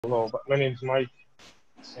Hello, but my name's Mike,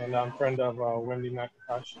 and I'm a friend of Wendy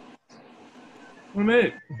McIntosh. Well,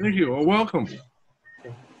 Nate, thank you. Well, welcome.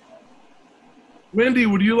 Wendy,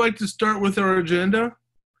 would you like to start with our agenda?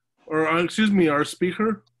 Or, excuse me, our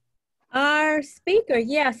speaker? Our speaker,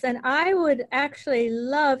 yes. And I would actually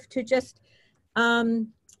love to just, JoAnn,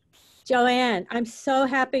 I'm so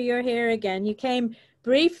happy you're here again. You came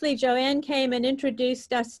briefly, JoAnn came and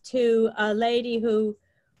introduced us to a lady who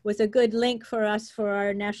was a good link for us for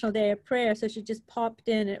our National Day of Prayer. So she just popped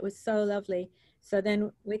in. It was so lovely. So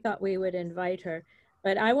then we thought we would invite her.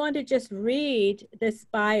 But I want to just read this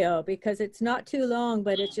bio because it's not too long,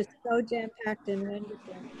 but it's just so jam-packed and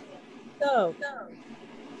wonderful. So,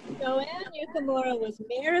 JoAnn Yukimura was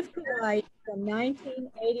mayor of Kauai from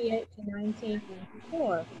 1988 to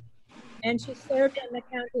 1994, and she served on the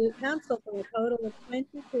county council for a total of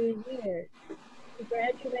 22 years. She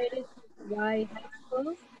graduated from Kauai High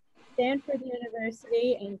School, Stanford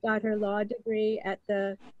University, and got her law degree at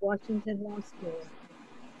the Washington Law School.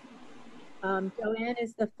 JoAnn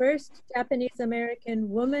is the first Japanese-American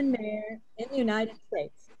woman mayor in the United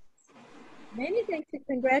States. Many thanks and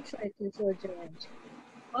congratulations, JoAnn.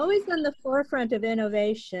 Always on the forefront of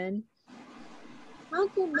innovation,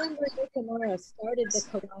 Council Member Yukimura started the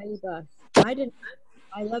Kauai bus.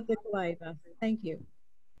 I love the Kauai bus. Thank you.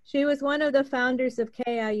 She was one of the founders of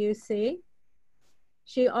KIUC.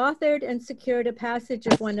 She authored and secured a passage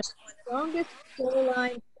of one of the strongest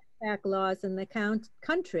shoreline setback laws in the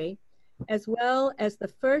country, as well as the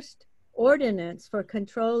first ordinance for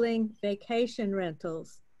controlling vacation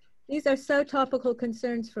rentals. These are so topical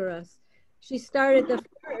concerns for us. She started the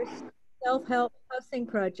first self-help housing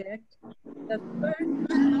project, the first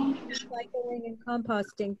recycling and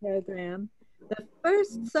composting program, the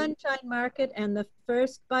first sunshine market, and the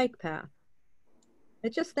first bike path.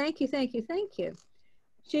 But just thank you, thank you, thank you.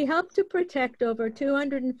 She helped to protect over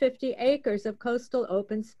 250 acres of coastal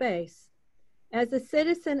open space. As a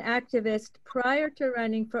citizen activist prior to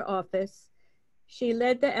running for office, she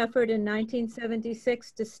led the effort in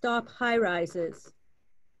 1976 to stop high-rises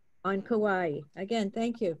on Kauai. Again,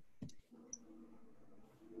 thank you.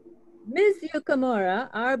 Ms. Yukimura,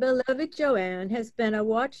 our beloved JoAnn, has been a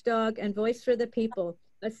watchdog and voice for the people,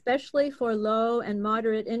 especially for low and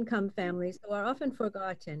moderate income families who are often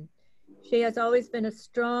forgotten. She has always been a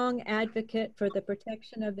strong advocate for the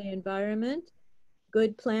protection of the environment,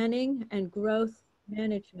 good planning, and growth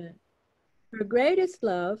management. Her greatest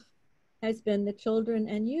love has been the children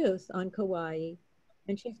and youth on Kauai,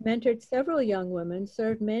 and she's mentored several young women,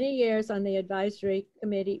 served many years on the advisory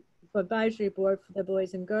board for the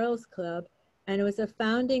Boys and Girls Club, and was a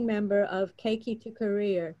founding member of Keiki to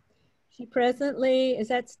Career. She presently, is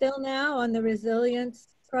that still now on the Resilience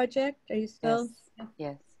Project? Are you still?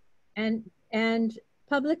 Yes. And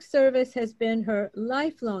public service has been her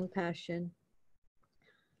lifelong passion.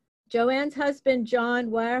 JoAnn's husband, John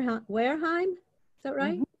Wareheim, is that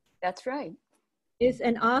right? Mm-hmm. That's right. Is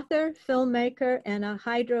an author, filmmaker, and a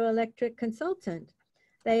hydroelectric consultant.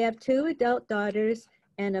 They have 2 adult daughters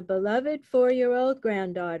and a beloved 4-year-old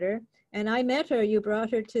granddaughter. And I met her, you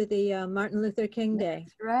brought her to the Martin Luther King Day.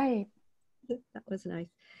 That's right. That was nice.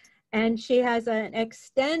 And she has an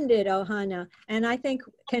extended ohana. And I think,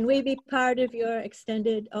 can we be part of your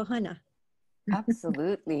extended ohana?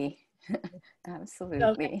 Absolutely.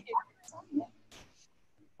 Absolutely. So,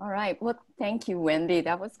 all right. Well, thank you, Wendy.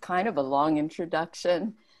 That was kind of a long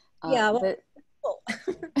introduction. Yeah. Well,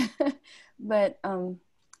 but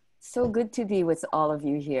so good to be with all of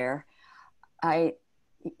you here. To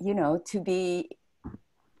be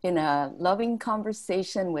in a loving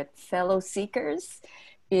conversation with fellow seekers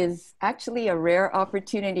is actually a rare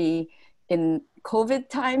opportunity in COVID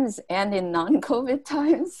times and in non-COVID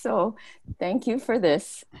times. So thank you for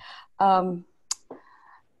this.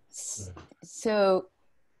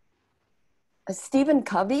 Stephen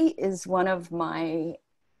Covey is one of my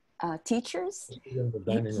teachers. In the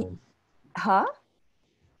dining room. Huh?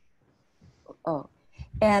 Oh,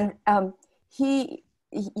 and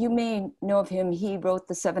you may know of him. He wrote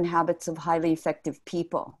The 7 Habits of Highly Effective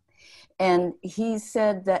People. And he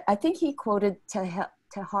said that, I think he quoted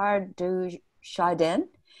Teilhard de Chardin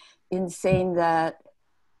in saying that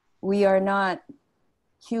we are not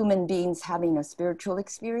human beings having a spiritual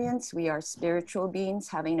experience. We are spiritual beings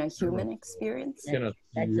having a human experience.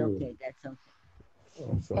 That's okay. That's okay.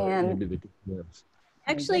 Oh, sorry. And Maybe they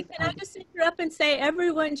actually, can I just interrupt and say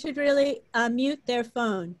everyone should really mute their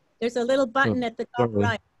phone. There's a little button at the top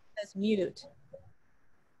right that says mute.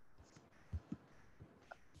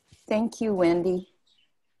 Thank you, Wendy.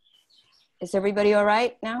 Is everybody all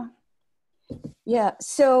right now? Yeah,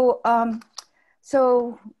 so I'll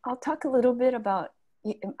talk a little bit about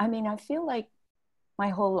I mean, I feel like my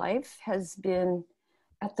whole life has been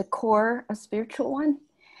at the core a spiritual one.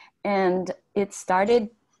 And it started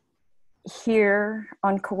here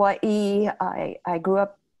on Kauai. I grew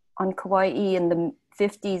up on Kauai in the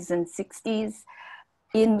 50s and 60s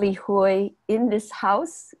in Lihue, in this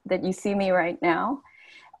house that you see me right now,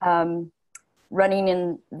 running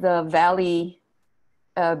in the valley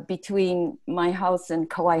between my house and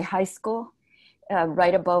Kauai High School,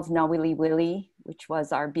 right above Nawiliwili, which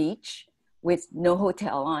was our beach, with no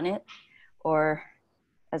hotel on it, or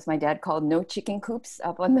as my dad called, no chicken coops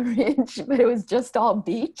up on the ridge, but it was just all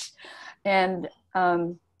beach. And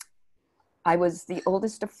I was the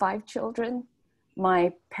oldest of 5 children.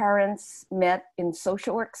 My parents met in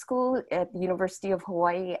social work school at the University of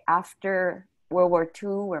Hawaii after World War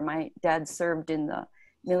II, where my dad served in the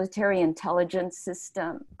military intelligence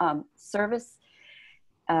system service.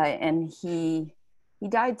 And he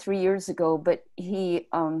died 3 years ago, but he,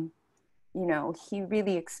 you know, he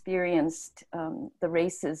really experienced the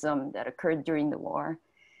racism that occurred during the war.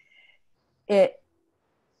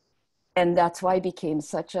 And that's why I became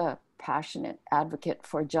such a passionate advocate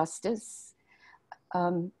for justice.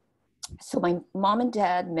 So my mom and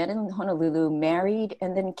dad met in Honolulu, married,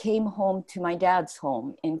 and then came home to my dad's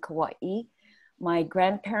home in Kauai. My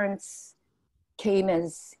grandparents came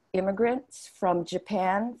as immigrants from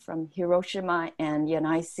Japan, from Hiroshima and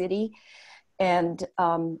Yanai City. And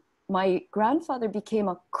my grandfather became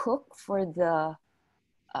a cook for the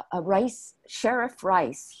Sheriff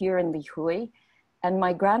Rice here in Lihue. And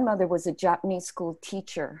my grandmother was a Japanese school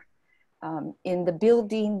teacher in the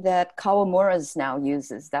building that Kawamura's now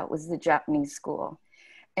uses. That was the Japanese school.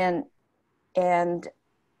 And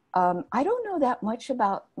I don't know that much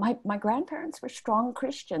about, my grandparents were strong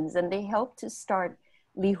Christians, and they helped to start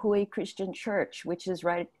Lihue Christian Church, which is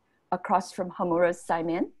right across from Hamura's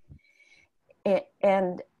Saimin.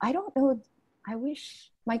 And I don't know, I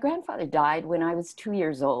wish, my grandfather died when I was 2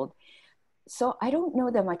 years old. So I don't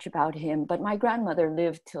know that much about him, but my grandmother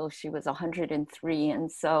lived till she was 103.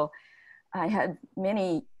 And so I had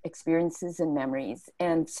many experiences and memories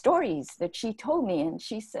and stories that she told me. And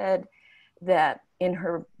she said that in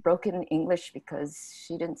her broken English, because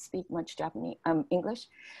she didn't speak much Japanese, English,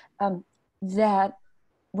 that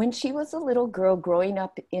when she was a little girl growing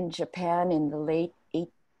up in Japan in the late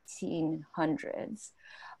 1800s,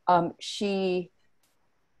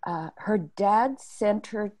 her dad sent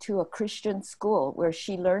her to a Christian school where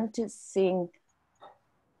she learned to sing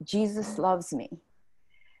 "Jesus Loves Me"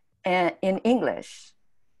 in English.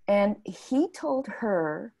 And he told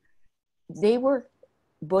her, they were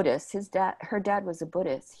Buddhists, her dad was a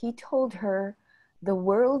Buddhist. He told her, the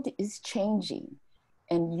world is changing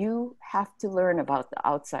and you have to learn about the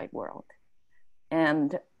outside world.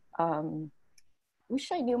 And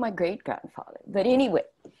wish I knew my great grandfather, but anyway,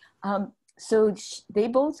 so they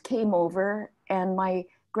both came over, and my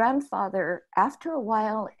grandfather, after a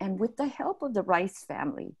while, and with the help of the Rice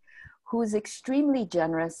family, who was extremely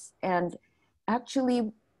generous, and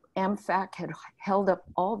actually AmFac had held up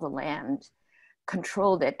all the land,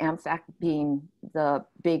 controlled it, AmFac being the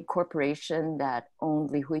big corporation that owned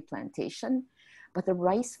Lihue Plantation. But the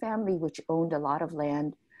Rice family, which owned a lot of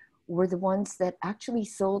land, were the ones that actually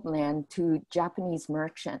sold land to Japanese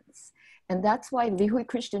merchants. And that's why Lihue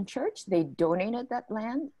Christian Church, they donated that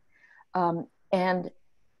land, and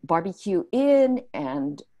Barbecue Inn,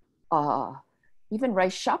 and even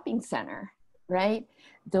Rice Shopping Center, right?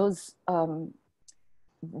 Those,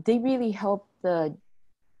 they really helped the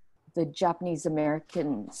Japanese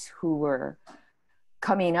Americans who were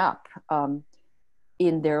coming up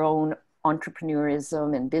in their own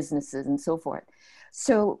entrepreneurism and businesses and so forth.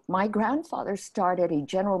 So my grandfather started a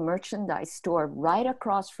general merchandise store right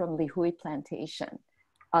across from Lihue Plantation,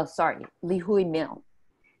 Lihue Mill,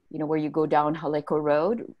 you know, where you go down Haleko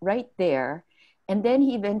Road, right there. And then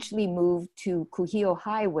he eventually moved to Kuhio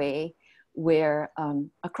Highway, where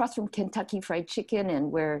across from Kentucky Fried Chicken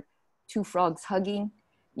and where Two Frogs Hugging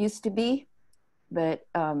used to be, but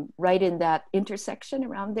right in that intersection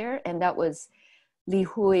around there. And that was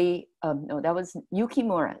Lihue, that was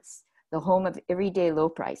Yukimura's, the home of everyday low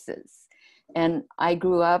prices. And I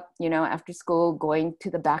grew up, you know, after school going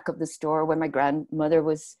to the back of the store where my grandmother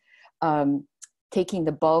was taking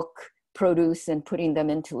the bulk produce and putting them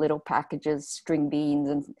into little packages, string beans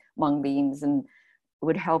and mung beans, and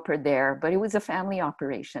would help her there. But it was a family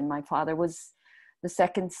operation. My father was the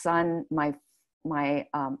second son. My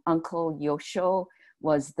uncle Yosho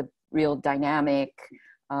was the real dynamic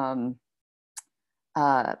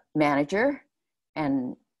manager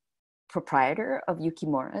and proprietor of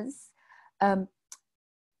Yukimura's.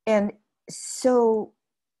 And so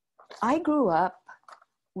I grew up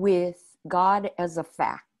with God as a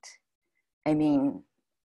fact. I mean,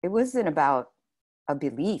 it wasn't about a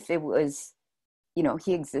belief. It was, you know,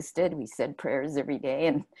 he existed. We said prayers every day,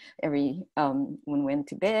 and when we went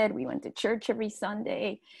to bed, we went to church every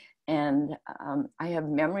Sunday. And I have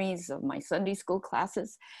memories of my Sunday school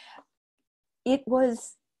classes. It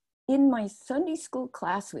was in my Sunday school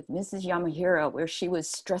class with Mrs. Yamahira, where she was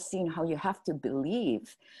stressing how you have to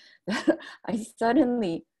believe, I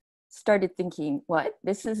suddenly started thinking, what?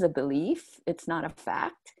 This is a belief? It's not a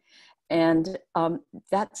fact? And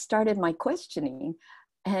that started my questioning.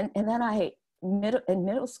 And then in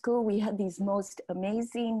middle school, we had these most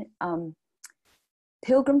amazing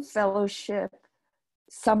Pilgrim Fellowship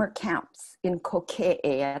summer camps in Kauai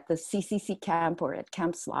at the CCC camp or at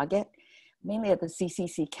Camp Slaget, mainly at the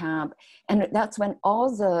CCC camp. And that's when all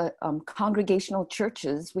the congregational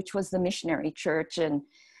churches, which was the missionary church, and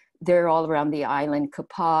they're all around the island,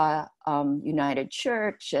 Kauai United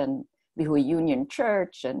Church and Lihue Union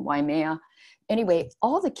Church and Waimea. Anyway,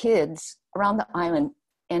 all the kids around the island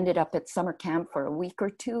ended up at summer camp for a week or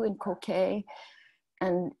two in Kauai.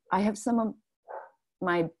 And I have some of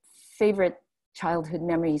my favorite childhood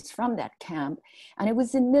memories from that camp. And it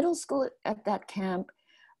was in middle school at that camp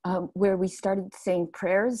where we started saying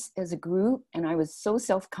prayers as a group. And I was so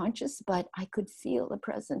self-conscious, but I could feel the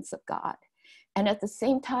presence of God. And at the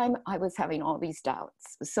same time, I was having all these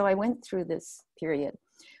doubts. So I went through this period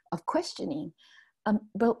of questioning.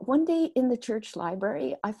 But one day in the church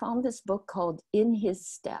library, I found this book called In His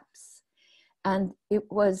Steps. And it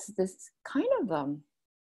was this kind of,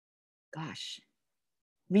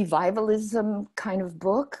 revivalism kind of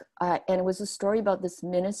book. And it was a story about this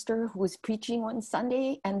minister who was preaching one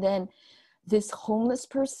Sunday. And then this homeless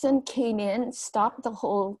person came in, stopped the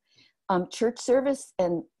whole church service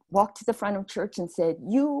and walked to the front of church and said,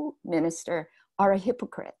 "You, minister, are a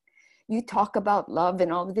hypocrite. You talk about love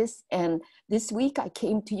and all of this. And this week I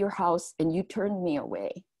came to your house and you turned me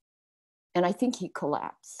away." And I think he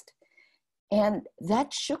collapsed. And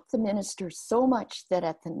that shook the minister so much that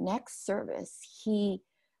at the next service, he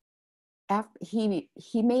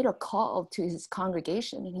made a call to his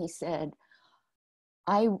congregation and he said,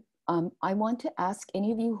 I want to ask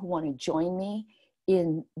any of you who want to join me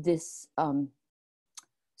in this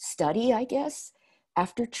study, I guess,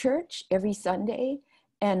 after church every Sunday.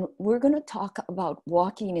 And we're going to talk about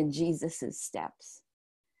walking in Jesus's steps.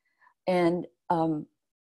 And in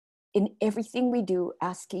everything we do,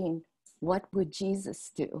 asking, what would Jesus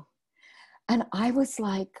do? And I was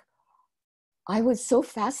so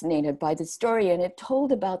fascinated by the story. And it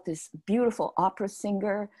told about this beautiful opera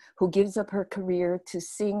singer who gives up her career to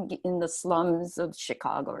sing in the slums of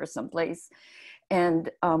Chicago or someplace and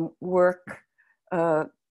work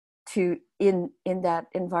in that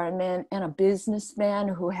environment, and a businessman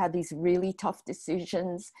who had these really tough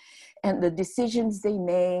decisions and the decisions they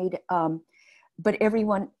made, but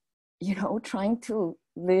everyone, you know, trying to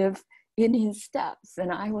live in his steps.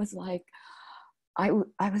 And I was like, I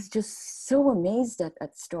was just so amazed at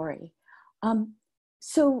that story.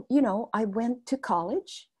 So, you know, I went to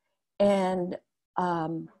college and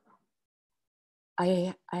I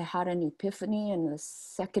had an epiphany in the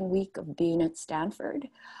second week of being at Stanford.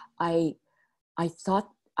 I thought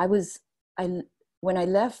when I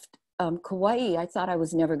left Kauai, I thought I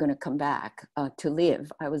was never going to come back to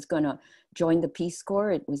live. I was going to join the Peace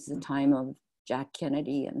Corps. It was the time of Jack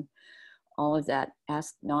Kennedy and all of that.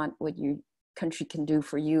 Ask not what your country can do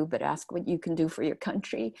for you, but ask what you can do for your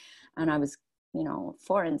country. And I was, you know,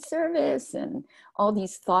 foreign service and all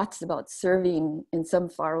these thoughts about serving in some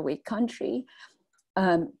faraway country.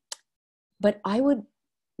 But I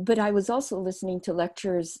was also listening to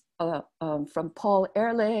lectures from Paul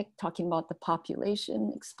Ehrlich talking about the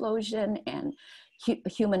population explosion, and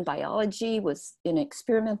human biology was an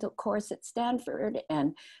experimental course at Stanford.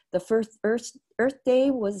 And the first Earth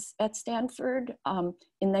Day was at Stanford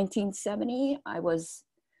in 1970. I was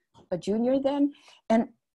a junior then. And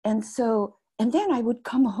then I would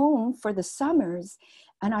come home for the summers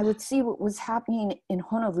and I would see what was happening in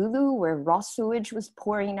Honolulu, where raw sewage was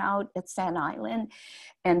pouring out at Sand Island.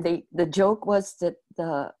 And the joke was that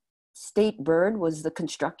the state bird was the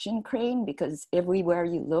construction crane, because everywhere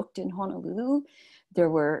you looked in Honolulu, there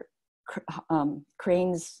were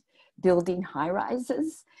cranes building high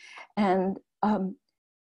rises. And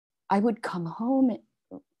I would come home.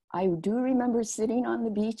 I do remember sitting on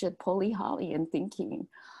the beach at Poli Holly and thinking,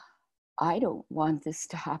 I don't want this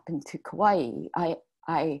to happen to Kauai.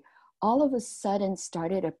 I all of a sudden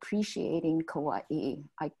started appreciating Kauai.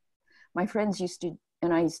 My friends used to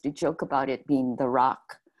joke about it being the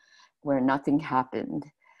rock where nothing happened.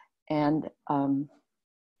 And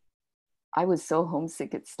I was so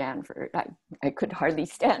homesick at Stanford. I could hardly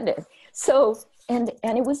stand it. So, and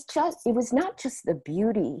it was not just the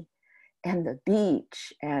beauty and the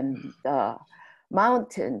beach and the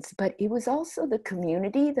mountains, but it was also the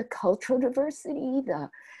community, the cultural diversity, the,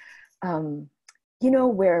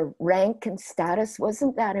 where rank and status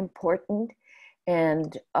wasn't that important.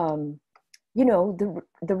 And,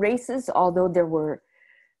 the races, although there were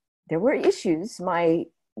issues, my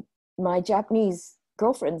Japanese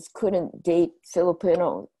girlfriends couldn't date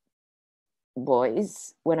Filipino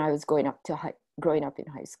boys when I was growing up in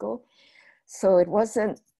high school. So it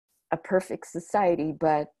wasn't a perfect society,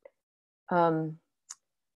 but in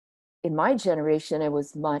my generation, it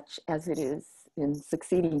was much as it is in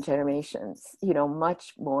succeeding generations,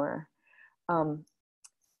 much more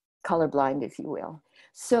colorblind, if you will.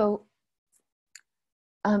 So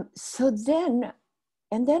then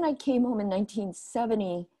I came home in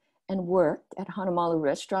 1970 and worked at Hanamalu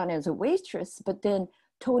restaurant as a waitress, but then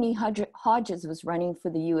Tony Hodges was running for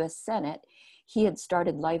the US Senate. He had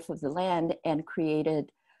started Life of the Land and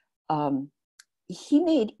created, he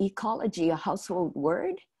made ecology a household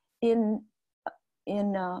word in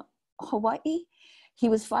Hawaii. He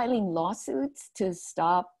was filing lawsuits to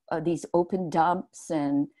stop these open dumps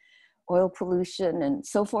and oil pollution and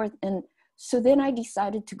so forth. And so then I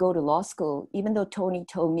decided to go to law school, even though Tony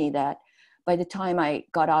told me that by the time I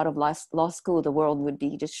got out of law school, the world would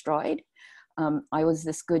be destroyed. I was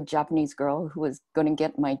this good Japanese girl who was going to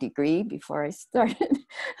get my degree before I started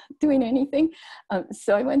doing anything.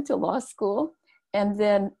 So I went to law school, and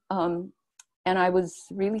then, and I was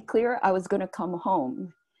really clear I was going to come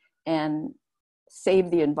home and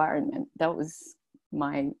save the environment. That was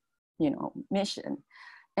my, mission.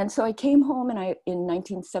 And so I came home in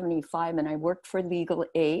 1975, and I worked for legal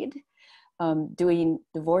aid, doing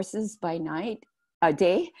divorces by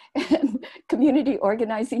day, and community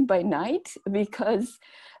organizing by night, because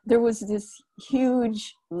there was this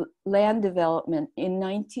huge land development in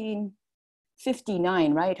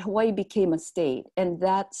 1959, right? Hawaii became a state, and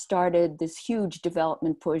that started this huge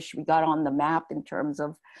development push. We got on the map in terms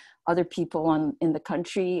of other people in the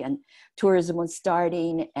country, and tourism was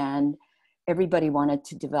starting, and everybody wanted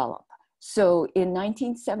to develop. So in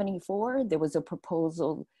 1974, there was a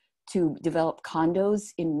proposal to develop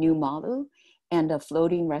condos in New Malu and a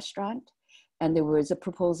floating restaurant. And there was a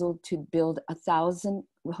proposal to build 1,000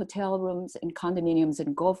 hotel rooms and condominiums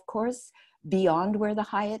and golf course beyond where the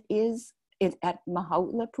Hyatt is at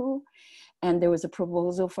Mahau'ulapu. And there was a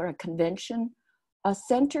proposal for a convention, a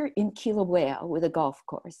center in Kilauea with a golf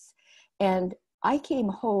course. And I came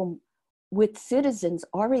home with citizens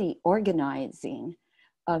already organizing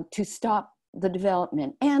to stop the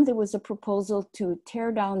development. And there was a proposal to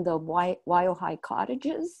tear down the Waiohai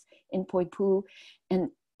cottages in Poipu and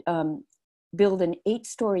build an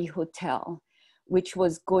 8-story hotel, which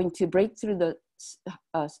was going to break through the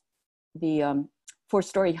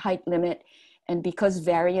 4-story height limit. And because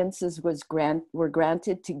variances were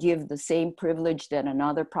granted to give the same privilege that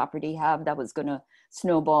another property have, that was going to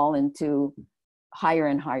snowball into higher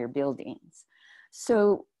and higher buildings.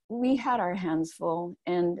 So we had our hands full,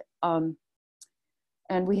 and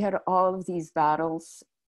we had all of these battles.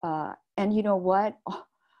 And you know what?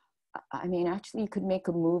 I mean, actually, you could make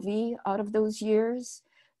a movie out of those years,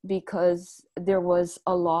 because there was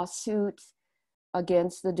a lawsuit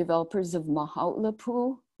against the developers of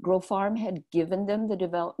Mahau'ulapu. Grow Farm had given them the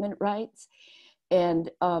development rights.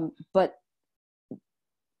 And, but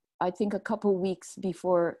I think a couple months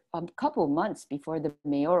before the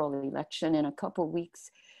mayoral election and a couple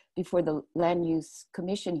weeks before the Land Use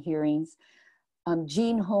Commission hearings,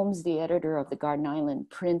 Gene Holmes, the editor of the Garden Island,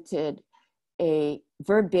 printed a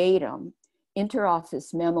verbatim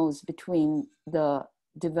interoffice memos between the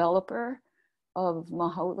developer of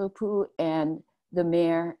Mahau'ulapu and the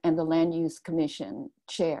mayor and the Land Use Commission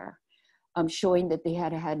chair, showing that they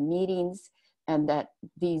had had meetings and that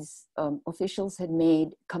these officials had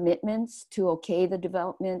made commitments to okay the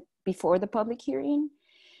development before the public hearing,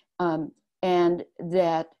 and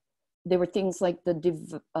that there were things like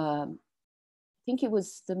I think it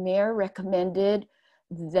was the mayor recommended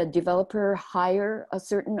the developer hire a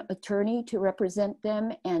certain attorney to represent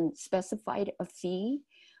them and specified a fee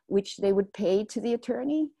which they would pay to the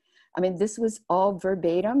attorney. I mean, this was all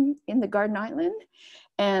verbatim in the Garden Island,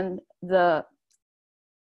 and the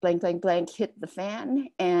blank, blank, blank hit the fan,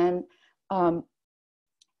 and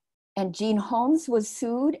Gene Holmes was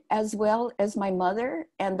sued, as well as my mother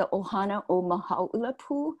and the Ohana o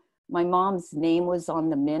Mahau'ulapu. My mom's name was on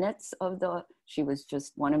the minutes of she was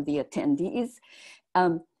just one of the attendees,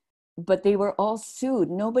 but they were all sued.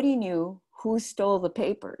 Nobody knew who stole the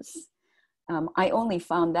papers. I only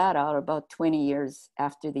found that out about 20 years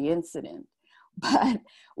after the incident. But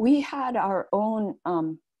we had our own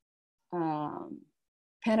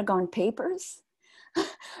Pentagon Papers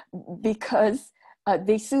because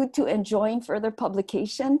they sued to enjoin further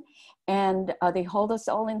publication, and they hauled us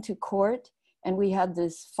all into court. And we had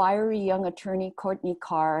this fiery young attorney, Courtney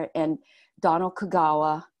Carr, and Donald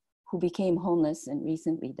Kagawa, who became homeless and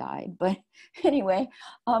recently died. But anyway,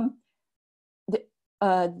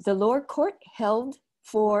 the lower court held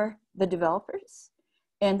for the developers,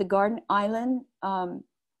 and the Garden Island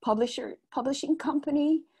publishing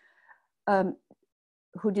company,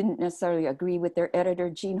 who didn't necessarily agree with their editor,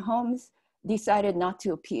 Gene Holmes, decided not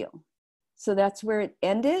to appeal. So that's where it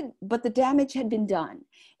ended, but the damage had been done.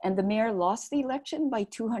 And the mayor lost the election by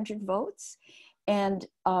 200 votes. And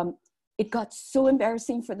it got so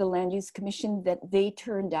embarrassing for the Land Use Commission that they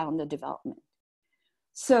turned down the development.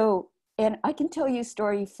 So, and I can tell you a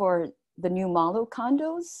story for the new Malo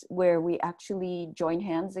condos, where we actually joined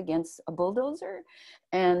hands against a bulldozer.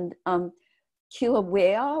 And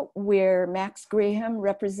Kilauea, where Max Graham,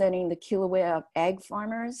 representing the Kilauea ag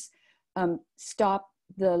farmers, stopped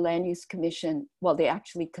the Land Use Commission. Well, they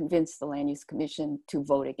actually convinced the Land Use Commission to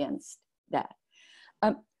vote against that.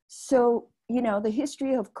 So, you know, the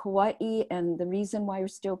history of Kauai and the reason why we're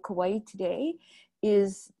still Kauai today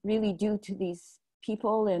is really due to these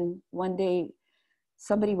people. And one day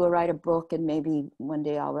somebody will write a book, and maybe one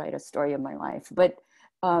day I'll write a story of my life. But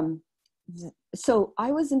so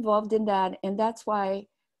I was involved in that, and that's why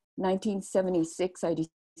 1976 I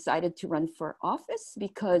decided to run for office,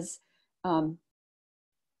 because I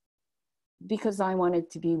wanted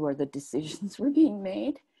to be where the decisions were being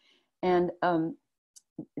made. And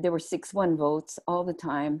there were 6-1 votes all the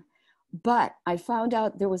time. But I found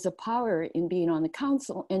out there was a power in being on the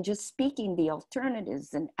council and just speaking the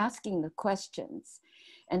alternatives and asking the questions.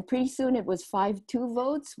 And pretty soon it was 5-2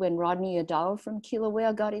 votes when Rodney Adao from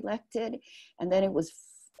Kilauea got elected. And then it was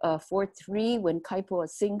 4-3 when Kaipoa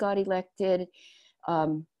Singh got elected.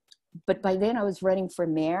 But by then I was running for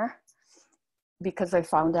mayor, because I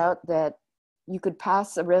found out that you could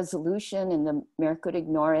pass a resolution and the mayor could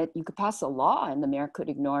ignore it. You could pass a law and the mayor could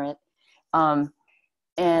ignore it.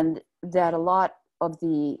 And that a lot of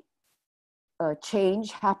the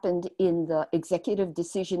change happened in the executive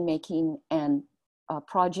decision-making and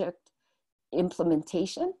project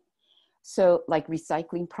implementation. So like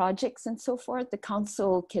recycling projects and so forth, the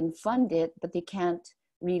council can fund it, but they can't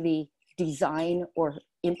really design or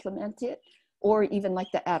implement it. Or even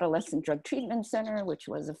like the Adolescent Drug Treatment Center, which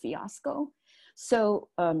was a fiasco. So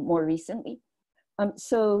more recently.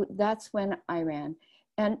 So that's when I ran.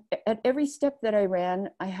 And at every step that I ran,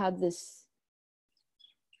 I had this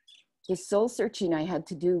soul searching I had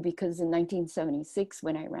to do, because in 1976,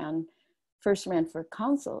 when I first ran for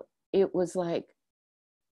council, it was like,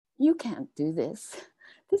 you can't do this.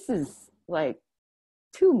 This is like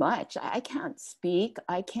too much. I can't speak.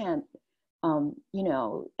 I can't, you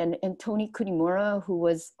know, and Tony Kunimura, who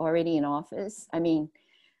was already in office. I mean,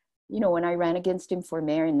 you know, when I ran against him for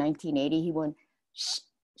mayor in 1980, he won,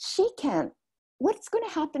 she can't, what's going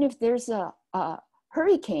to happen if there's a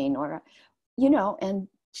hurricane or, you know, and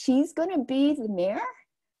she's going to be the mayor?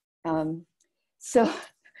 So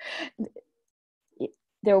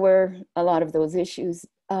there were a lot of those issues.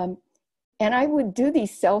 And I would do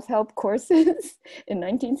these self-help courses in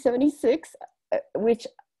 1976, which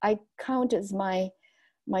I count as my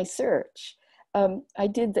search. I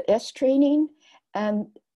did the S training, and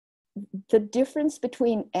the difference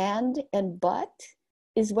between and but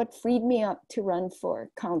is what freed me up to run for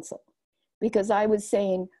council, because I was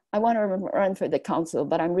saying, I want to run for the council,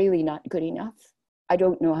 but I'm really not good enough. I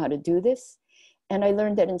don't know how to do this. And I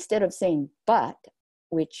learned that instead of saying but,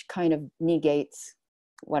 which kind of negates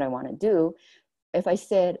what I want to do, if I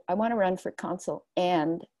said, I want to run for council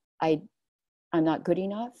and I'm not good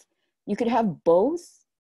enough, you could have both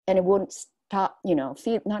and it won't stop, you know,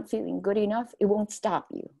 not feeling good enough, it won't stop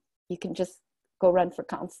you. You can just go run for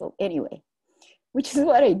council anyway, which is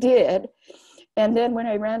what I did. And then when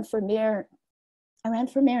I ran for mayor in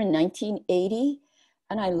 1980,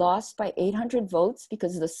 and I lost by 800 votes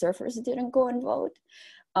because the surfers didn't go and vote.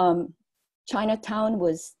 Chinatown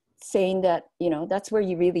was saying that, you know, that's where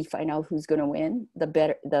you really find out who's going to win.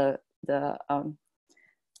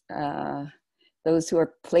 Those who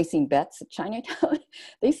are placing bets at Chinatown,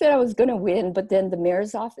 they said I was going to win, but then the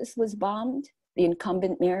mayor's office was bombed, the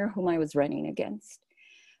incumbent mayor whom I was running against,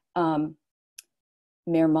 Mayor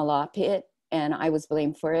Malapit, and I was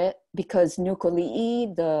blamed for it because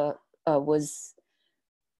Nukuli'i,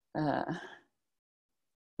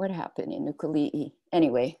 what happened in Nukuli'i?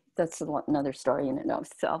 Anyway, that's another story in and of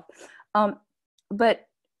itself. But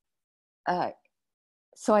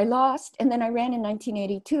so I lost, and then I ran in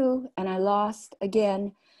 1982, and I lost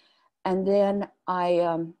again. And then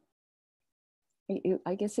I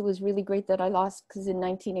guess it was really great that I lost, because in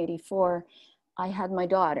 1984, I had my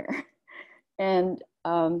daughter. And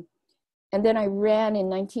then I ran in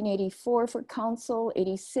 1984 for council,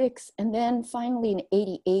 86, and then finally in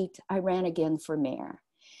 88, I ran again for mayor.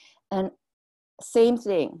 And same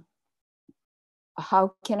thing,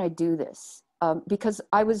 how can I do this? Because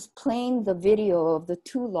I was playing the video of the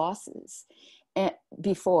 2 losses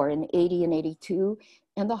before in 80 and 82.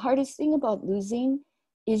 And the hardest thing about losing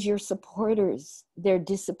is your supporters, their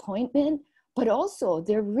disappointment, but also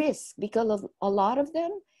their risk, because a lot of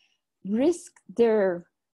them risk their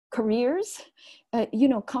careers.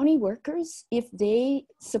 County workers, if they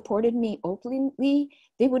supported me openly,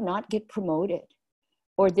 they would not get promoted,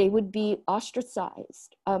 or they would be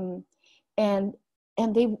ostracized. And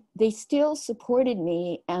they still supported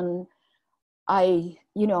me, and I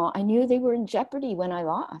knew they were in jeopardy when I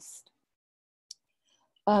lost.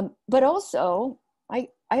 But also, I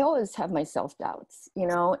always have my self-doubts,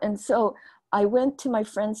 and so I went to my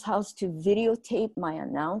friend's house to videotape my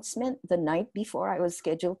announcement the night before I was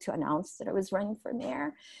scheduled to announce that I was running for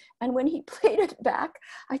mayor. And when he played it back,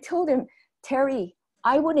 I told him, Terry,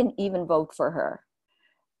 I wouldn't even vote for her,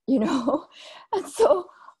 And so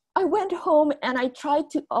I went home and I tried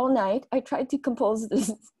to, all night, I tried to compose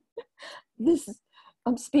this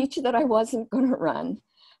speech that I wasn't going to run.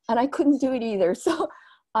 And I couldn't do it either. So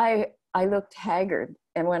I looked haggard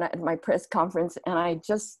and went at my press conference, and I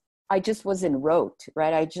just was en route,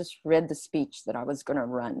 right? I just read the speech that I was going to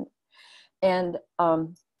run. And,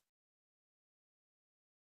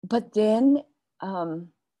 but then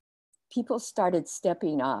people started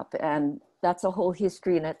stepping up, and that's a whole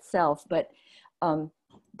history in itself. But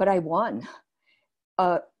I won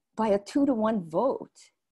by a 2-to-1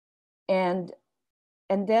 vote. And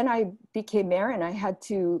then I became mayor, and I had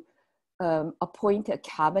to appoint a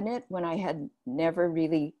cabinet when I had never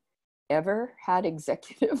really ever had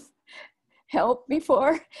executive help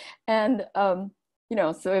before. And, so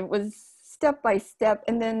it was step by step.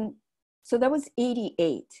 And then, so that was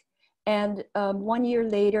 88. And 1 year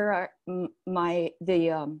later, my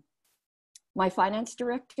finance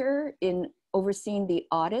director, in overseeing the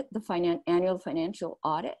audit, the annual financial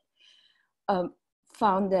audit,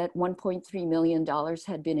 found that $1.3 million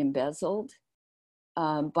had been embezzled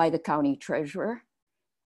by the county treasurer.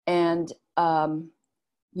 And,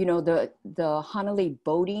 the Hanalei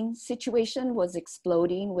boating situation was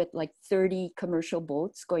exploding, with like 30 commercial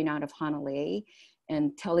boats going out of Hanalei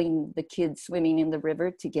and telling the kids swimming in the river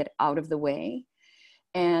to get out of the way.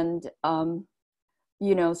 And, and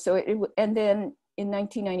then in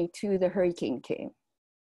 1992, the hurricane came.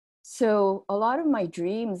 So a lot of my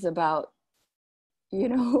dreams about,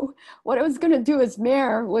 what I was going to do as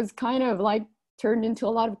mayor was kind of like turned into a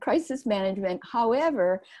lot of crisis management.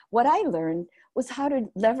 However, what I learned was how to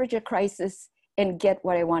leverage a crisis and get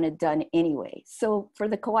what I wanted done anyway. So for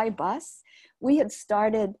the Kauai bus, we had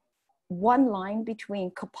started one line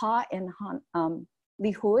between Kapa and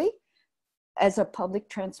Lihui as a public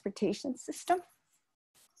transportation system.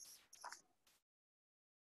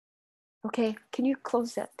 Okay, can you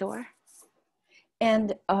close that door?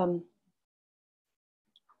 And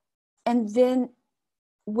then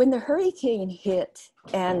when the hurricane hit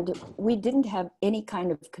and we didn't have any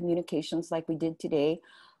kind of communications like we did today,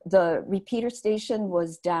 the repeater station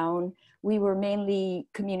was down. We were mainly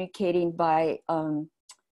communicating by,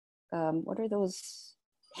 what are those,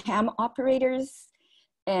 ham operators,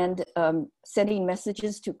 and sending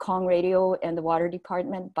messages to Kong Radio and the water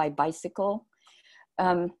department by bicycle.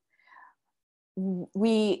 But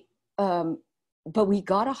we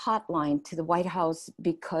got a hotline to the White House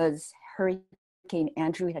because Hurricane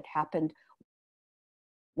Andrew had happened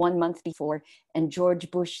 1 month before, and George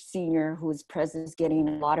Bush Sr., who was president, was getting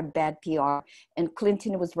a lot of bad PR, and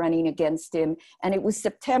Clinton was running against him, and it was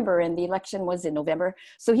September and the election was in November,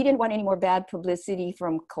 so he didn't want any more bad publicity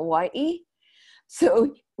from Kauai.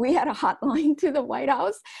 So we had a hotline to the White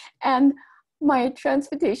House, and my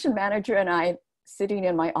transportation manager and I, sitting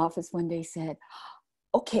in my office one day, said,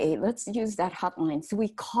 okay, let's use that hotline. So we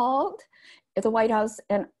called at the White House,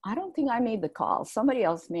 and I don't think I made the call. Somebody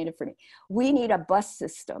else made it for me. We need a bus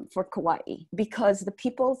system for Kauai because the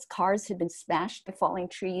people's cars had been smashed by falling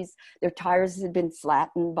trees. Their tires had been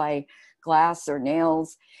flattened by glass or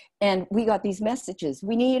nails. And we got these messages.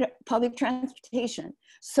 We need public transportation.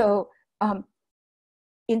 So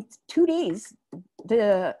in 2 days,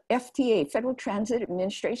 the FTA, Federal Transit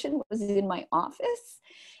Administration, was in my office,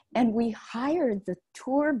 and we hired the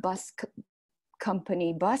tour bus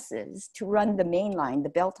company buses to run the main line, the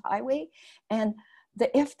Belt Highway. And the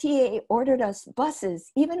FTA ordered us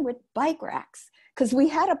buses, even with bike racks, because we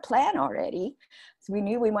had a plan already. So we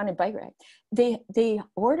knew we wanted bike racks. They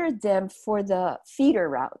ordered them for the feeder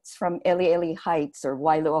routes from Elieli Heights or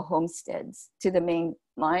Wailoa Homesteads to the main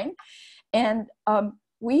line. And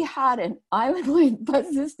we had an island-wide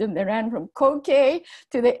bus system that ran from Kauai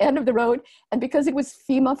to the end of the road. And because it was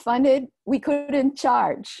FEMA funded, we couldn't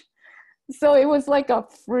charge. So it was like a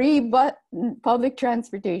free public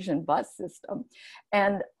transportation bus system.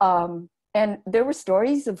 And there were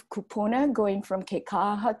stories of kupuna going from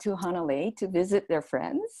Kekaha to Hanalei to visit their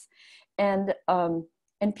friends. And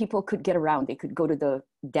people could get around. They could go to the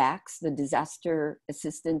DACs, the disaster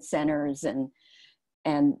assistance centers,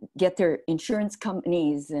 and get their insurance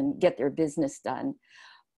companies and get their business done.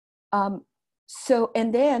 And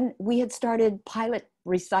then we had started pilot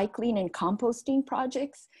recycling and composting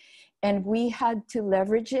projects, and we had to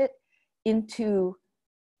leverage it into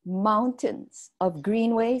mountains of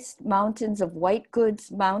green waste, mountains of white goods,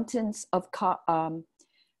 mountains of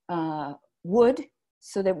wood,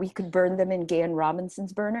 so that we could burn them in Gay and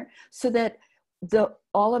Robinson's burner, so that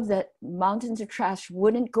all of the mountains of trash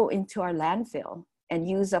wouldn't go into our landfill and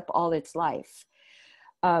use up all its life.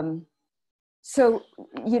 So,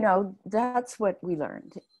 that's what we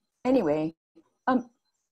learned. Anyway,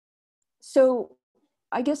 so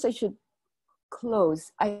I guess I should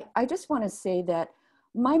close. I just want to say that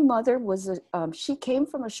my mother she came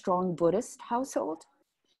from a strong Buddhist household.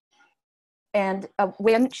 And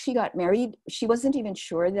when she got married, she wasn't even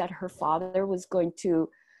sure that her father was going to,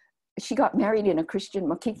 she got married in a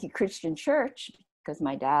Makiki Christian church because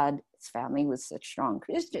my dad's family was such strong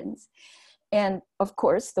Christians. And of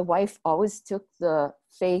course, the wife always took the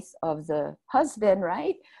faith of the husband,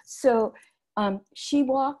 right? So she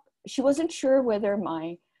wasn't sure whether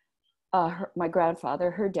my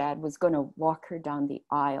grandfather, her dad, was going to walk her down the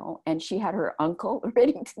aisle, and she had her uncle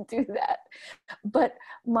ready to do that. But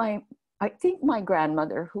I think my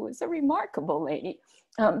grandmother, who was a remarkable lady,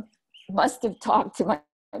 must have talked to my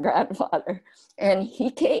grandfather, and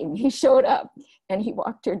he showed up, and he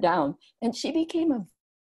walked her down, and she became a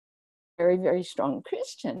very, very strong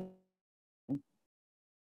Christian.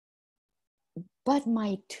 But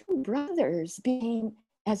my two brothers became,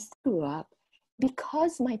 as they grew up,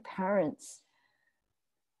 because my parents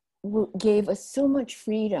gave us so much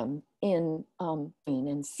freedom in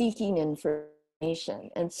seeking information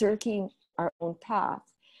and searching our own path.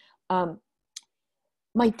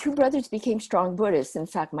 My two brothers became strong Buddhists. In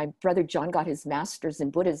fact, my brother John got his master's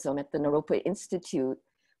in Buddhism at the Naropa Institute,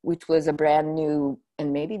 which was a brand new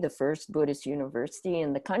and maybe the first Buddhist university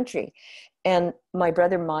in the country. And my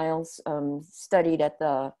brother Miles studied at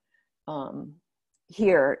the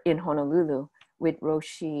here in Honolulu with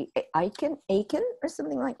Roshi Aiken or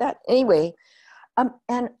something like that. Anyway,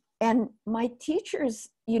 and my teachers,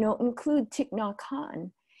 include Thich Nhat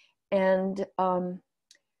Hanh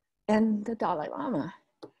and the Dalai Lama.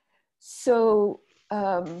 So,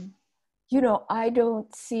 I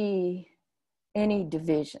don't see any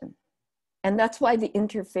division. And that's why the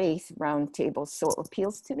Interfaith Roundtable so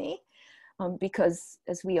appeals to me, because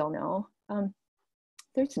as we all know,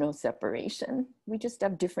 there's no separation. We just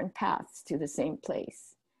have different paths to the same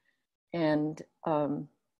place. And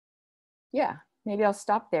maybe I'll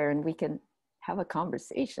stop there and we can have a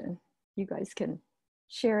conversation. You guys can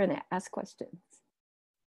share and ask questions.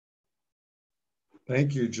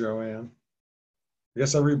 Thank you, JoAnn. I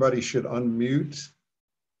guess everybody should unmute if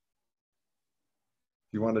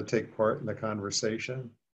you want to take part in the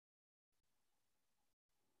conversation.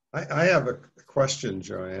 I have a question,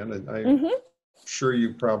 JoAnn, and I'm sure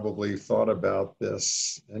you probably thought about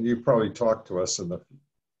this, and you probably talked to us in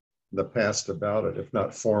the past about it, if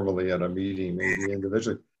not formally at a meeting, maybe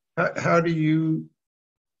individually. How do you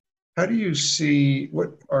see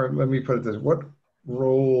let me put it this, what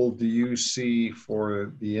role do you see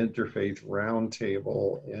for the Interfaith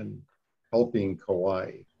Roundtable in helping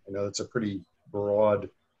Kauai? I know it's a pretty broad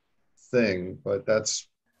thing, but that's,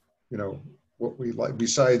 what we like,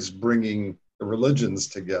 besides bringing the religions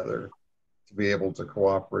together to be able to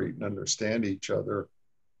cooperate and understand each other.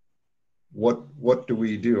 What do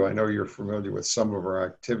we do? I know you're familiar with some of our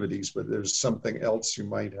activities, but there's something else you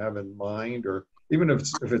might have in mind, or even if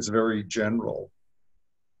it's very general.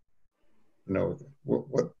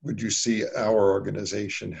 What would you see our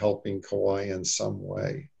organization helping Kauai in some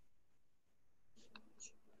way?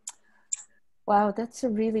 Wow, that's a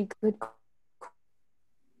really good question.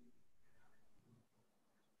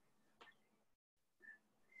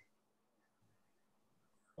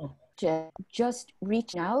 Just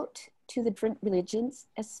reaching out to the different religions,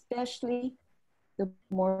 especially the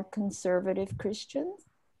more conservative Christians,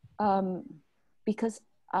 because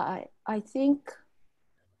I think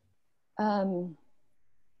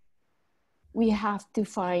we have to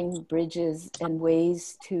find bridges and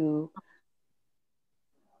ways to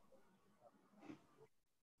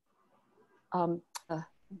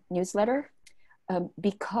newsletter,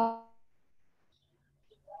 because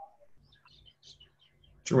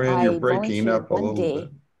JoAnn, you're I breaking volunteered up a one little day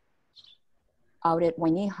bit. out at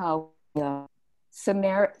Wainiha,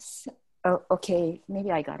 okay,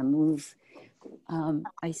 maybe I gotta move.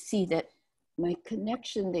 I see that my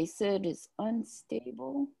connection, they said, is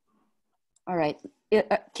unstable. All right,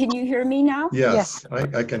 can you hear me now? Yes,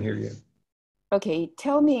 I can hear you. Okay,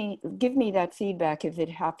 give me that feedback if it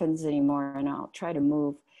happens anymore, and I'll try to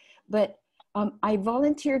move. But I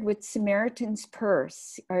volunteered with Samaritan's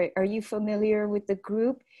Purse. Are you familiar with the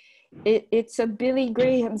group? It's a Billy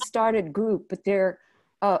Graham started group, but they're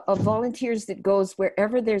volunteers that goes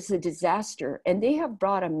wherever there's a disaster. And they have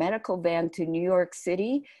brought a medical van to New York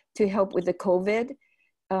City to help with the COVID.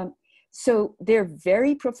 So they're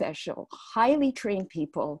very professional, highly trained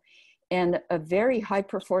people, and a very high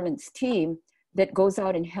performance team that goes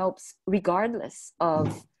out and helps regardless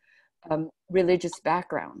of religious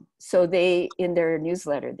background. So they, in their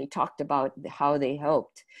newsletter, they talked about how they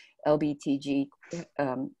helped LBTG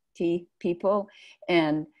people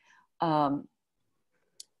and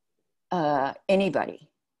anybody,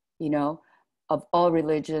 you know, of all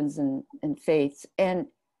religions and faiths. And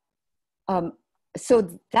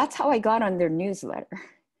so that's how I got on their newsletter.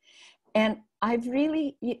 And I've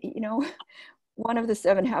really, you know, one of the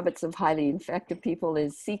 7 habits of highly effective people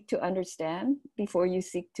is seek to understand before you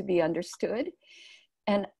seek to be understood.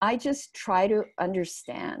 And I just try to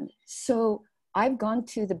understand. So I've gone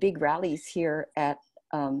to the big rallies here at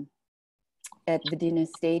Vidina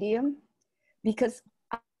Stadium because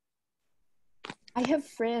I have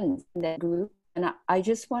friends in that group, and I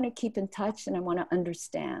just want to keep in touch, and I want to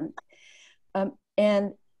understand.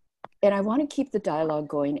 And I want to keep the dialogue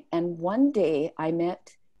going. And one day I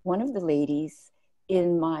met one of the ladies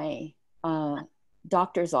in my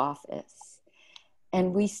doctor's office,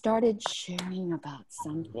 and we started sharing about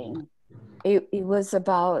something. It was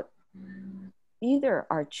about either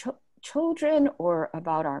our children or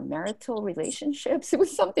about our marital relationships. It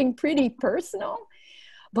was something pretty personal,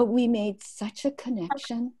 but we made such a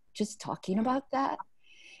connection just talking about that.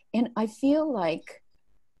 And I feel like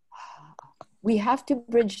we have to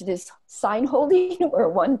bridge this sign holding where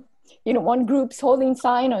one group's holding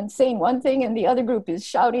sign and saying one thing and the other group is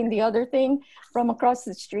shouting the other thing from across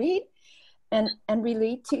the street, and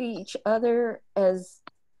relate to each other as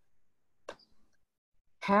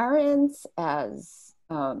parents, as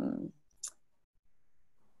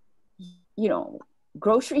you know,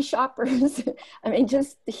 grocery shoppers. I mean,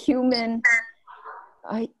 just the human,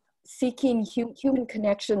 seeking human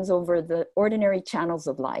connections over the ordinary channels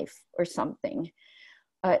of life or something,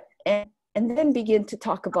 and then begin to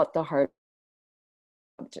talk about the hard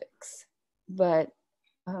subjects. But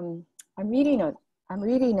I'm reading a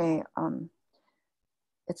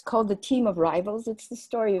it's called The Team of Rivals. It's the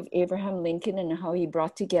story of Abraham Lincoln and how he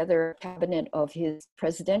brought together a cabinet of his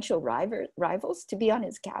presidential rivals to be on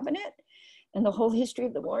his cabinet, and the whole history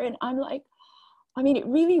of the war. And I'm like, I mean, it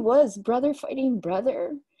really was brother fighting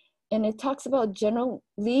brother. And it talks about General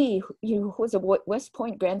Lee, who was a West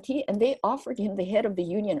Point grantee, and they offered him the head of the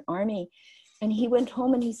Union Army. And he went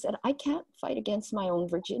home and he said, I can't fight against my own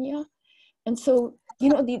Virginia. And so, you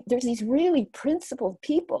know, there's these really principled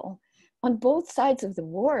people on both sides of the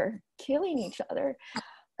war killing each other.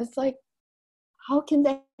 It's like, how can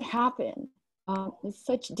that happen? It's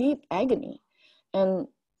such deep agony and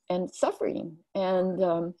suffering.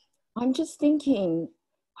 And I'm just thinking,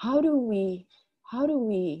 how do we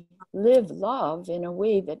live love in a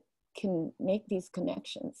way that can make these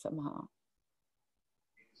connections somehow?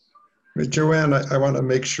 JoAnn, I want to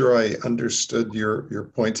make sure I understood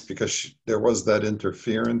your points, because there was that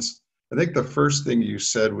interference. I think the first thing you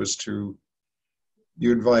said was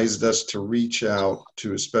you advised us to reach out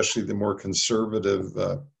to especially the more conservative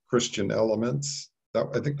Christian elements.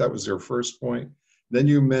 I think that was your first point. Then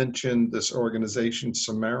you mentioned this organization,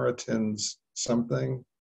 Samaritan's something?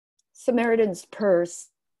 Samaritan's Purse.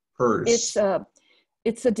 Purse.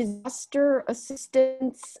 It's a disaster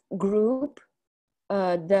assistance group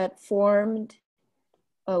that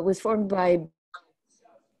was formed by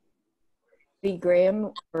Billy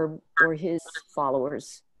Graham or his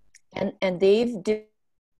followers, and they've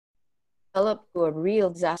developed a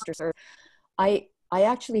real disaster. I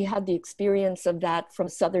actually had the experience of that from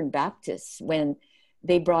Southern Baptists when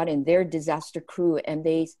they brought in their disaster crew, and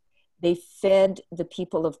they they fed the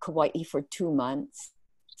people of Kauai for 2 months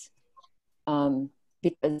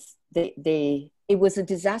because it was a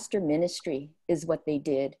disaster ministry is what they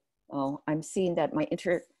did. Oh, I'm seeing that my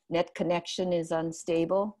internet connection is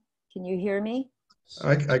unstable. Can you hear me?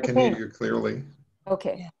 I can hear you clearly.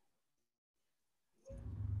 Okay.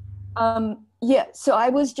 Yeah, so I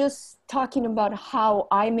was just talking about how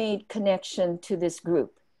I made connection to this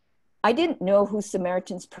group. I didn't know who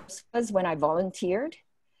Samaritan's Purse was when I volunteered,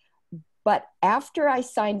 but after I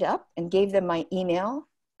signed up and gave them my email,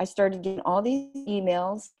 I started getting all these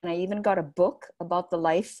emails, and I even got a book about the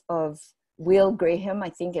life of Will Graham. I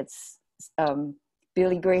think it's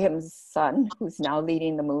Billy Graham's son, who's now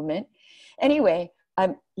leading the movement. Anyway,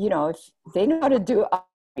 you know, if they know how to do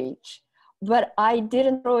outreach, but I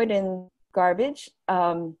didn't throw it in garbage.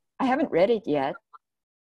 I haven't read it yet,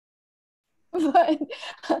 but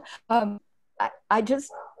I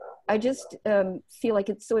just feel like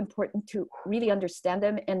it's so important to really understand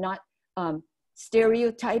them and not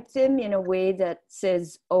stereotype them in a way that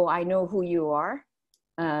says, "Oh, I know who you are,"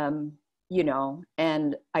 you know,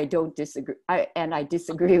 and I don't disagree. I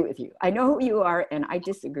disagree with you. I know who you are, and I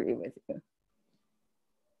disagree with you.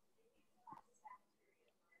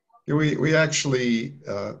 We actually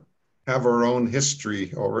have our own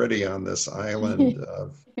history already on this island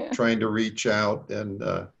of trying to reach out and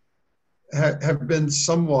have been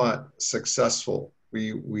somewhat successful.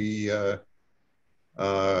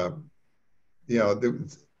 You know,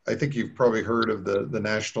 I think you've probably heard of the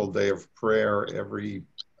National Day of Prayer every,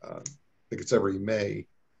 I think it's every May,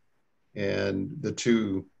 and the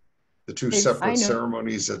two separate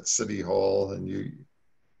ceremonies at City Hall, and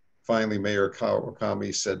finally Mayor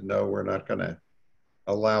Kawakami said, no, we're not going to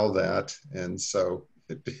allow that, and so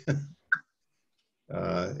it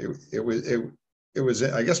was,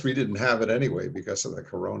 I guess we didn't have it anyway because of the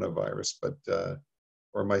coronavirus, but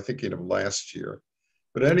or am I thinking of last year?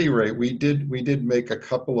 But at any rate, we did make a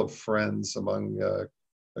couple of friends among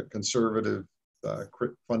conservative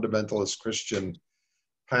fundamentalist Christian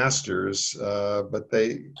pastors, but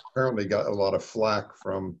they apparently got a lot of flack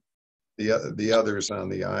from the others on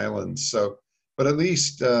the island. So, but at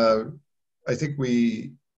least I think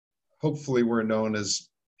hopefully we're known as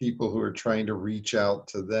people who are trying to reach out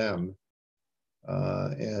to them,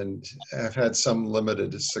 and have had some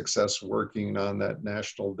limited success working on that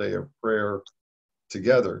National Day of Prayer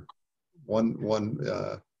together. One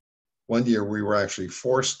year we were actually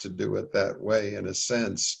forced to do it that way in a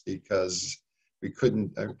sense because we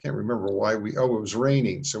couldn't, I can't remember why it was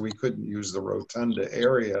raining, so we couldn't use the rotunda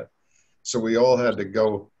area. So we all had to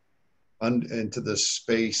go into this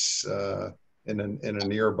space in a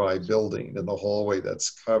nearby building in the hallway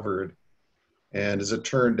that's covered. And as it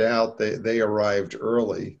turned out, they arrived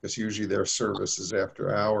early because usually their service is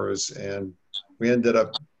after hours, and we ended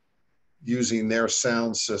up using their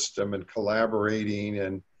sound system and collaborating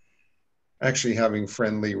and actually having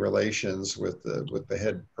friendly relations with the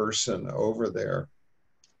head person over there.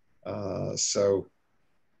 That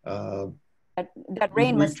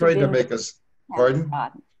rain we must tried have to been make us, pardon?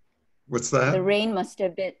 What's that? The rain must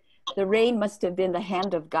have been the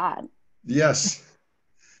hand of God. Yes.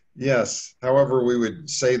 Yes. However we would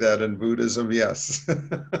say that in Buddhism, yes.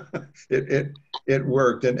 It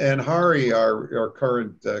worked. And Hari, our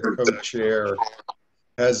current co-chair,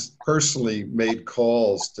 has personally made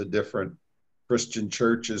calls to different Christian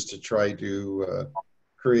churches to try to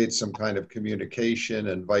create some kind of communication,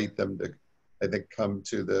 invite them to, I think, come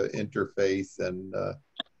to the Interfaith, and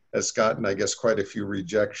has gotten, I guess, quite a few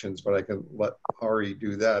rejections, but I can let Hari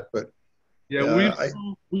do that. But yeah,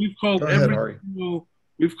 we've called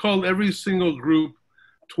we've called every single group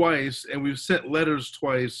twice, and we've sent letters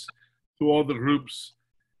twice to all the groups.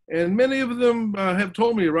 And many of them have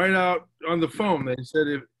told me right out on the phone, they said,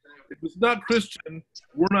 if it's not Christian,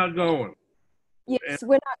 we're not going. Yes,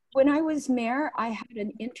 when I was mayor, I had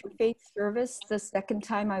an interfaith service the second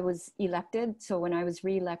time I was elected. So when I was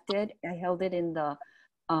reelected, I held it in the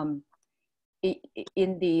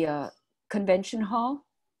convention hall.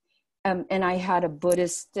 And I had a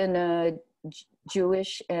Buddhist and a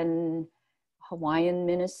Jewish and Hawaiian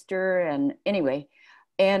minister, and anyway,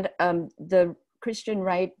 and the Christian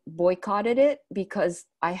right boycotted it because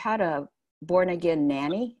I had a born again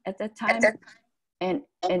nanny at that time, and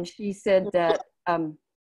she said that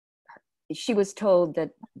she was told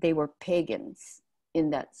that they were pagans in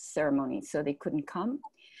that ceremony, so they couldn't come.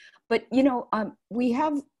 But you know, we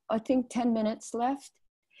have, I think, 10 minutes left.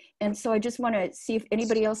 And so I just want to see if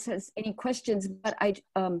anybody else has any questions, but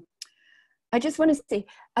I just want to say,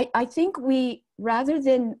 I think we, rather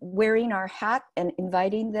than wearing our hat and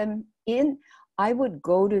inviting them in, I would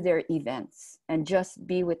go to their events and just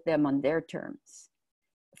be with them on their terms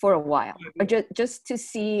for a while, or just to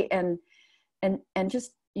see and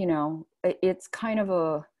just, you know, it's kind of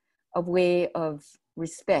a way of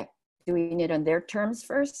respect, doing it on their terms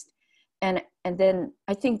first. And then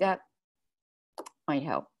I think that might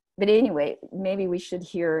help. But anyway, maybe we should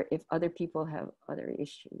hear if other people have other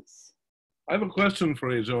issues. I have a question for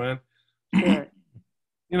you, JoAnn. Sure.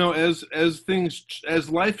 You know, as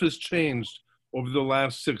life has changed over the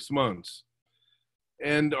last 6 months,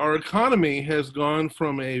 and our economy has gone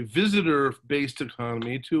from a visitor-based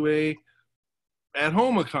economy to a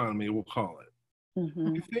at-home economy, we'll call it.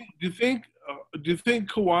 Mm-hmm. Do you think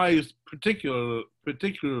Kauai is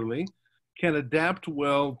particularly can adapt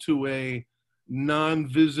well to a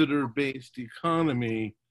non-visitor-based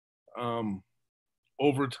economy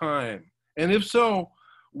over time? And if so,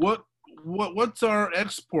 what's our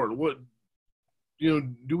export? What, you know,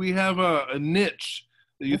 do we have a niche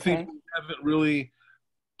that you think we haven't really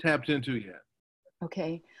tapped into yet?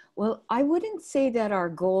 Okay. Well, I wouldn't say that our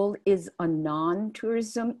goal is a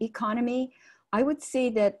non-tourism economy. I would say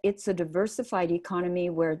that it's a diversified economy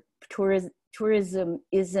where tourism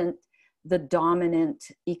isn't the dominant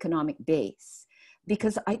economic base,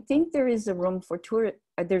 because I think there is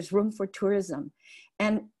there's room for tourism.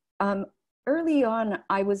 And early on,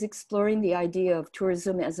 I was exploring the idea of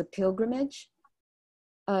tourism as a pilgrimage,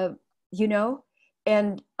 you know,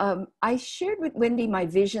 and I shared with Wendy my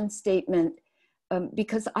vision statement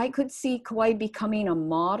because I could see Kauai becoming a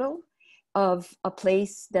model of a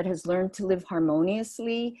place that has learned to live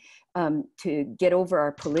harmoniously, to get over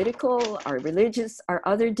our political, our religious, our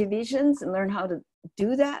other divisions, and learn how to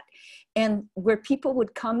do that. And where people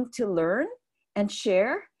would come to learn and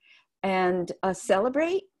share and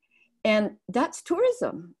celebrate. And that's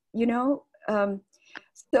tourism, you know?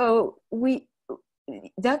 So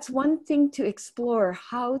that's one thing to explore,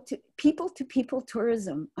 how to people-to-people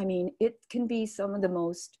tourism. I mean, it can be some of the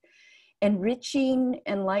most enriching,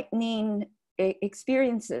 enlightening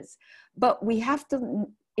experiences. But we have to,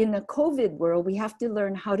 in the COVID world, we have to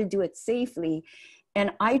learn how to do it safely.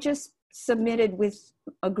 And I just submitted with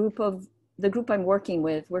a group of, the group I'm working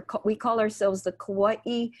with, we call ourselves the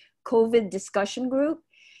Kauai COVID discussion group.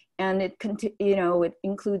 And it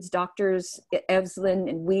includes doctors Evslin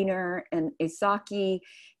and Wiener and Esaki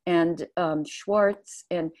and Schwartz.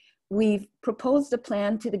 And we've proposed a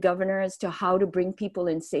plan to the governor as to how to bring people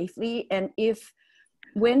in safely. And if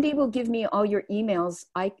Wendy will give me all your emails,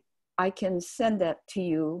 I can send that to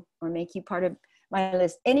you or make you part of my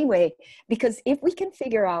list. Anyway, because if we can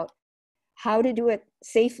figure out how to do it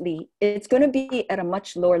safely, it's going to be at a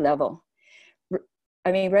much lower level.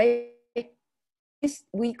 I mean, right?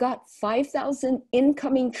 We got 5,000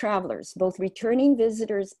 incoming travelers, both returning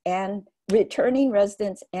visitors and returning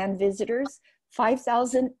residents and visitors,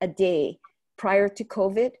 5,000 a day prior to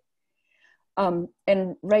COVID.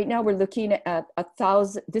 And right now we're looking at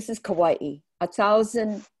 1,000, this is Kauai,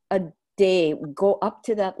 1,000 a day, go up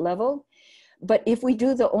to that level. But if we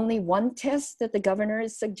do the only one test that the governor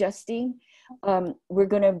is suggesting, we're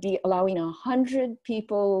going to be allowing 100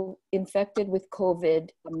 people infected with COVID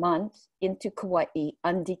a month into Kauai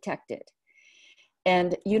undetected.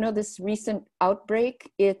 And you know, this recent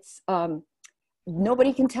outbreak, it's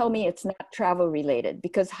nobody can tell me it's not travel related,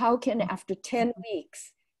 because how can after 10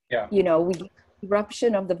 weeks, you know, we get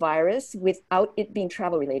eruption of the virus without it being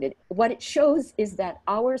travel related? What it shows is that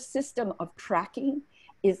our system of tracking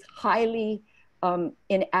is highly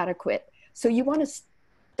inadequate. So you want to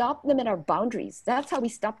stop them at our boundaries. That's how we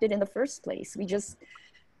stopped it in the first place. We just,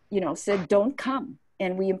 you know, said, don't come.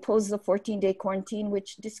 And we imposed the 14-day quarantine,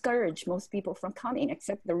 which discouraged most people from coming,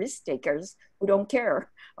 except the risk takers who don't care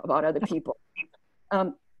about other people.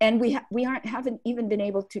 And we haven't even been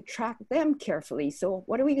able to track them carefully. So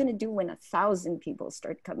what are we going to do when 1,000 people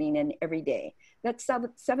start coming in every day? That's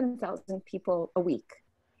 7,000 people a week.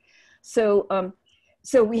 So,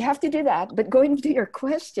 so we have to do that. But going to your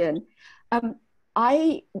question,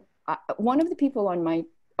 one of the people on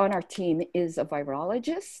our team is a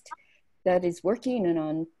virologist that is working, and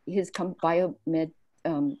on his biomed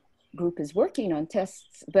group is working on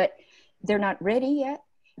tests, but they're not ready yet.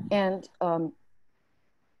 And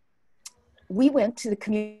we went to the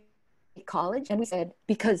community college and we said,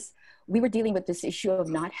 because we were dealing with this issue of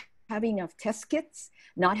not having enough test kits,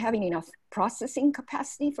 not having enough processing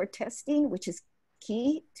capacity for testing, which is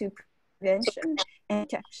key to prevention and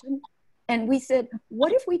detection. And we said,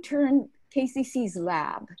 what if we turn KCC's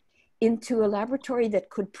lab into a laboratory that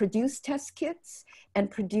could produce test kits and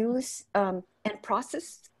produce and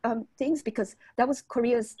process things, because that was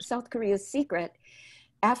South Korea's secret.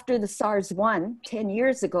 after the SARS one 10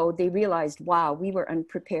 years ago, they realized, wow, we were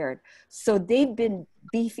unprepared. So they've been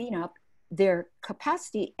beefing up their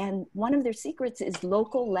capacity. And one of their secrets is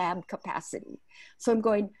local lab capacity. So I'm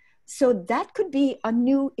going, so that could be a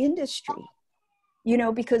new industry, you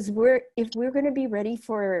know, because if we're going to be ready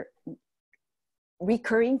for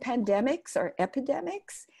recurring pandemics or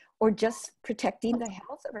epidemics, or just protecting the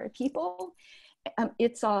health of our people,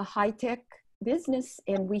 it's a high-tech business,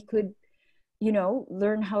 and we could, you know,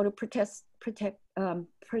 learn how to produce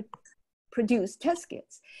test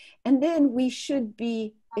kits. And then we should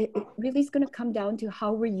be, it really is going to come down to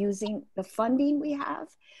how we're using the funding we have.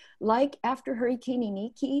 Like after Hurricane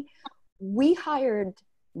Iniki, we hired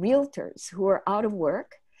realtors who are out of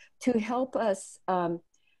work to help us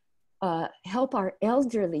help our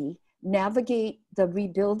elderly navigate the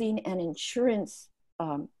rebuilding and insurance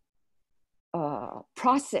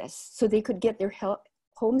process so they could get their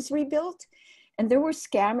homes rebuilt. And there were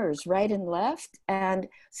scammers right and left. And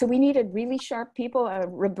so we needed really sharp people.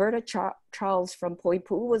 Roberta Charles from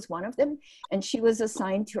Poipu was one of them. And she was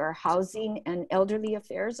assigned to our housing and elderly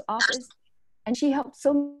affairs office. And she helped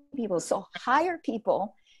so many people. So hire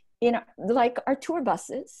people in like our tour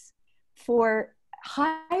buses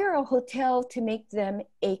hire a hotel to make them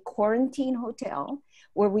a quarantine hotel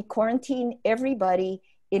where we quarantine everybody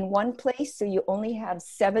in one place. So you only have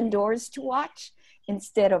 7 doors to watch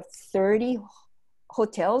instead of 30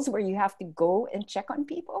 hotels where you have to go and check on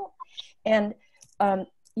people. And,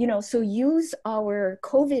 you know, so use our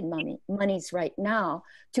COVID monies right now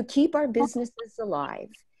to keep our businesses alive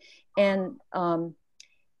and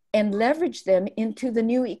leverage them into the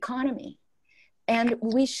new economy. And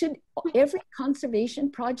we should, every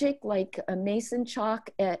conservation project like a mason chalk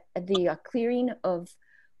at the clearing of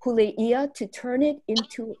Huleia to turn it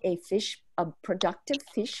into a productive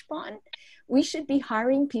fish pond, we should be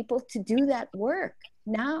hiring people to do that work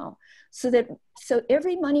now. So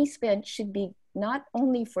every money spent should be not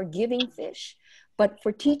only for giving fish, but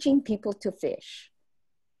for teaching people to fish.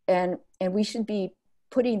 And we should be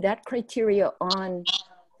putting that criteria on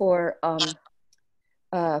for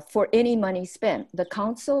any money spent. The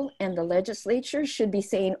council and the legislature should be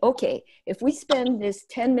saying, okay, if we spend this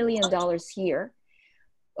 $10 million here,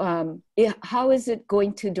 how is it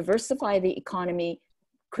going to diversify the economy,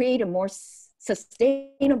 create a more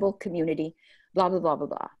sustainable community, blah, blah, blah, blah,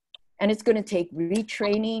 blah. And it's going to take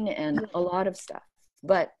retraining and a lot of stuff.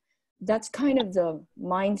 But that's kind of the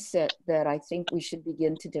mindset that I think we should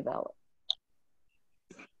begin to develop.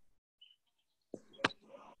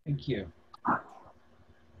 Thank you.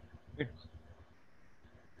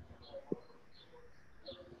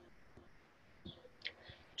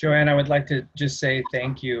 JoAnn, I would like to just say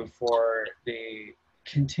thank you for the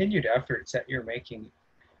continued efforts that you're making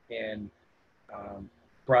in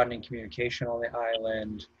broadening communication on the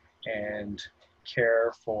island and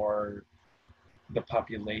care for the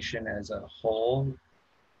population as a whole,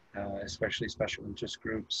 especially special interest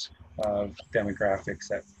groups of demographics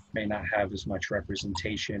that may not have as much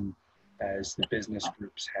representation as the business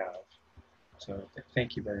groups have. So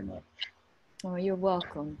thank you very much. Oh, you're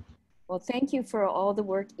welcome. Well, thank you for all the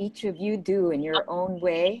work each of you do in your own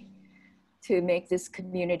way to make this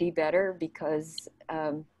community better, because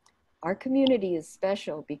our community is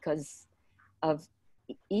special because of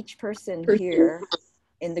each person here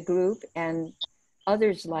in the group and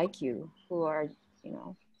others like you who are, you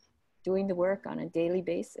know, doing the work on a daily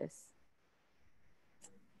basis.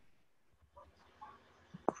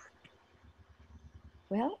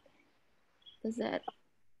 Well, does that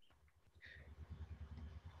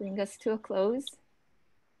bring us to a close?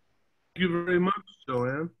 Thank you very much,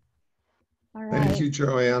 JoAnn. All right. Thank you,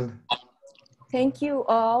 JoAnn. Thank you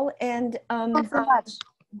all. And Thanks so much.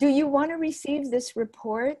 do you want to receive this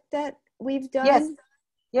report that we've done? Yes,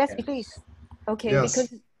 yes, please. Okay, Yes.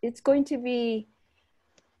 because it's going to be,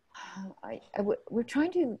 we're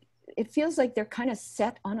trying to, it feels like they're kind of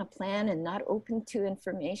set on a plan and not open to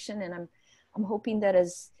information. And I'm hoping that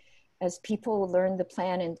as people learn the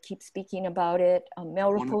plan and keep speaking about it,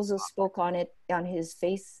 Mel Raposo spoke on it on his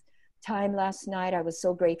FaceTime last night. I was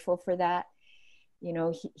so grateful for that. You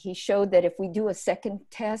know, he showed that if we do a second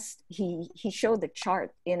test, he showed the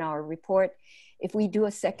chart in our report. If we do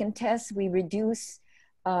a second test, we reduce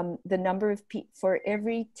the number of people for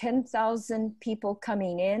every 10,000 people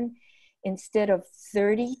coming in, instead of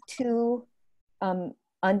 32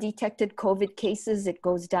 undetected COVID cases, it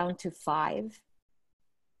goes down to 5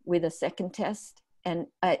 with a second test and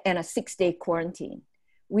a 6-day quarantine.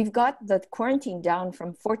 We've got the quarantine down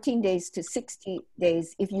from 14 days to 60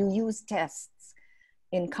 days if you use tests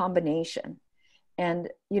in combination. And,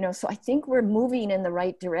 you know, so I think we're moving in the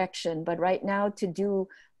right direction, but right now to do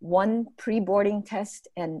one pre-boarding test,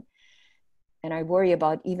 and I worry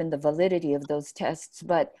about even the validity of those tests,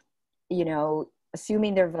 but, you know,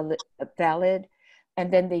 assuming they're valid,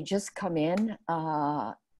 and then they just come in,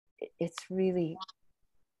 it's really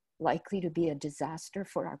likely to be a disaster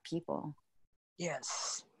for our people.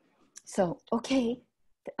 Yes. So, okay,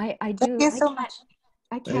 I do. Thank you so much.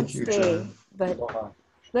 I can't Thank you, stay, JoAnn. but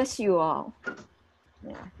bless you all.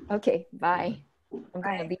 Yeah. Okay. Bye.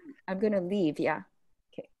 Bye. I'm gonna leave. Yeah.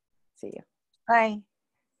 Okay. See you. Bye.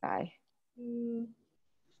 Bye.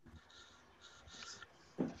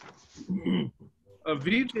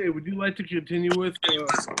 VJ, would you like to continue with?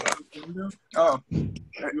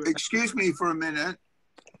 Excuse me for a minute.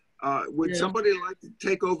 Would Yeah. somebody like to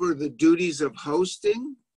take over the duties of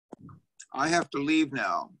hosting? I have to leave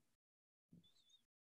now.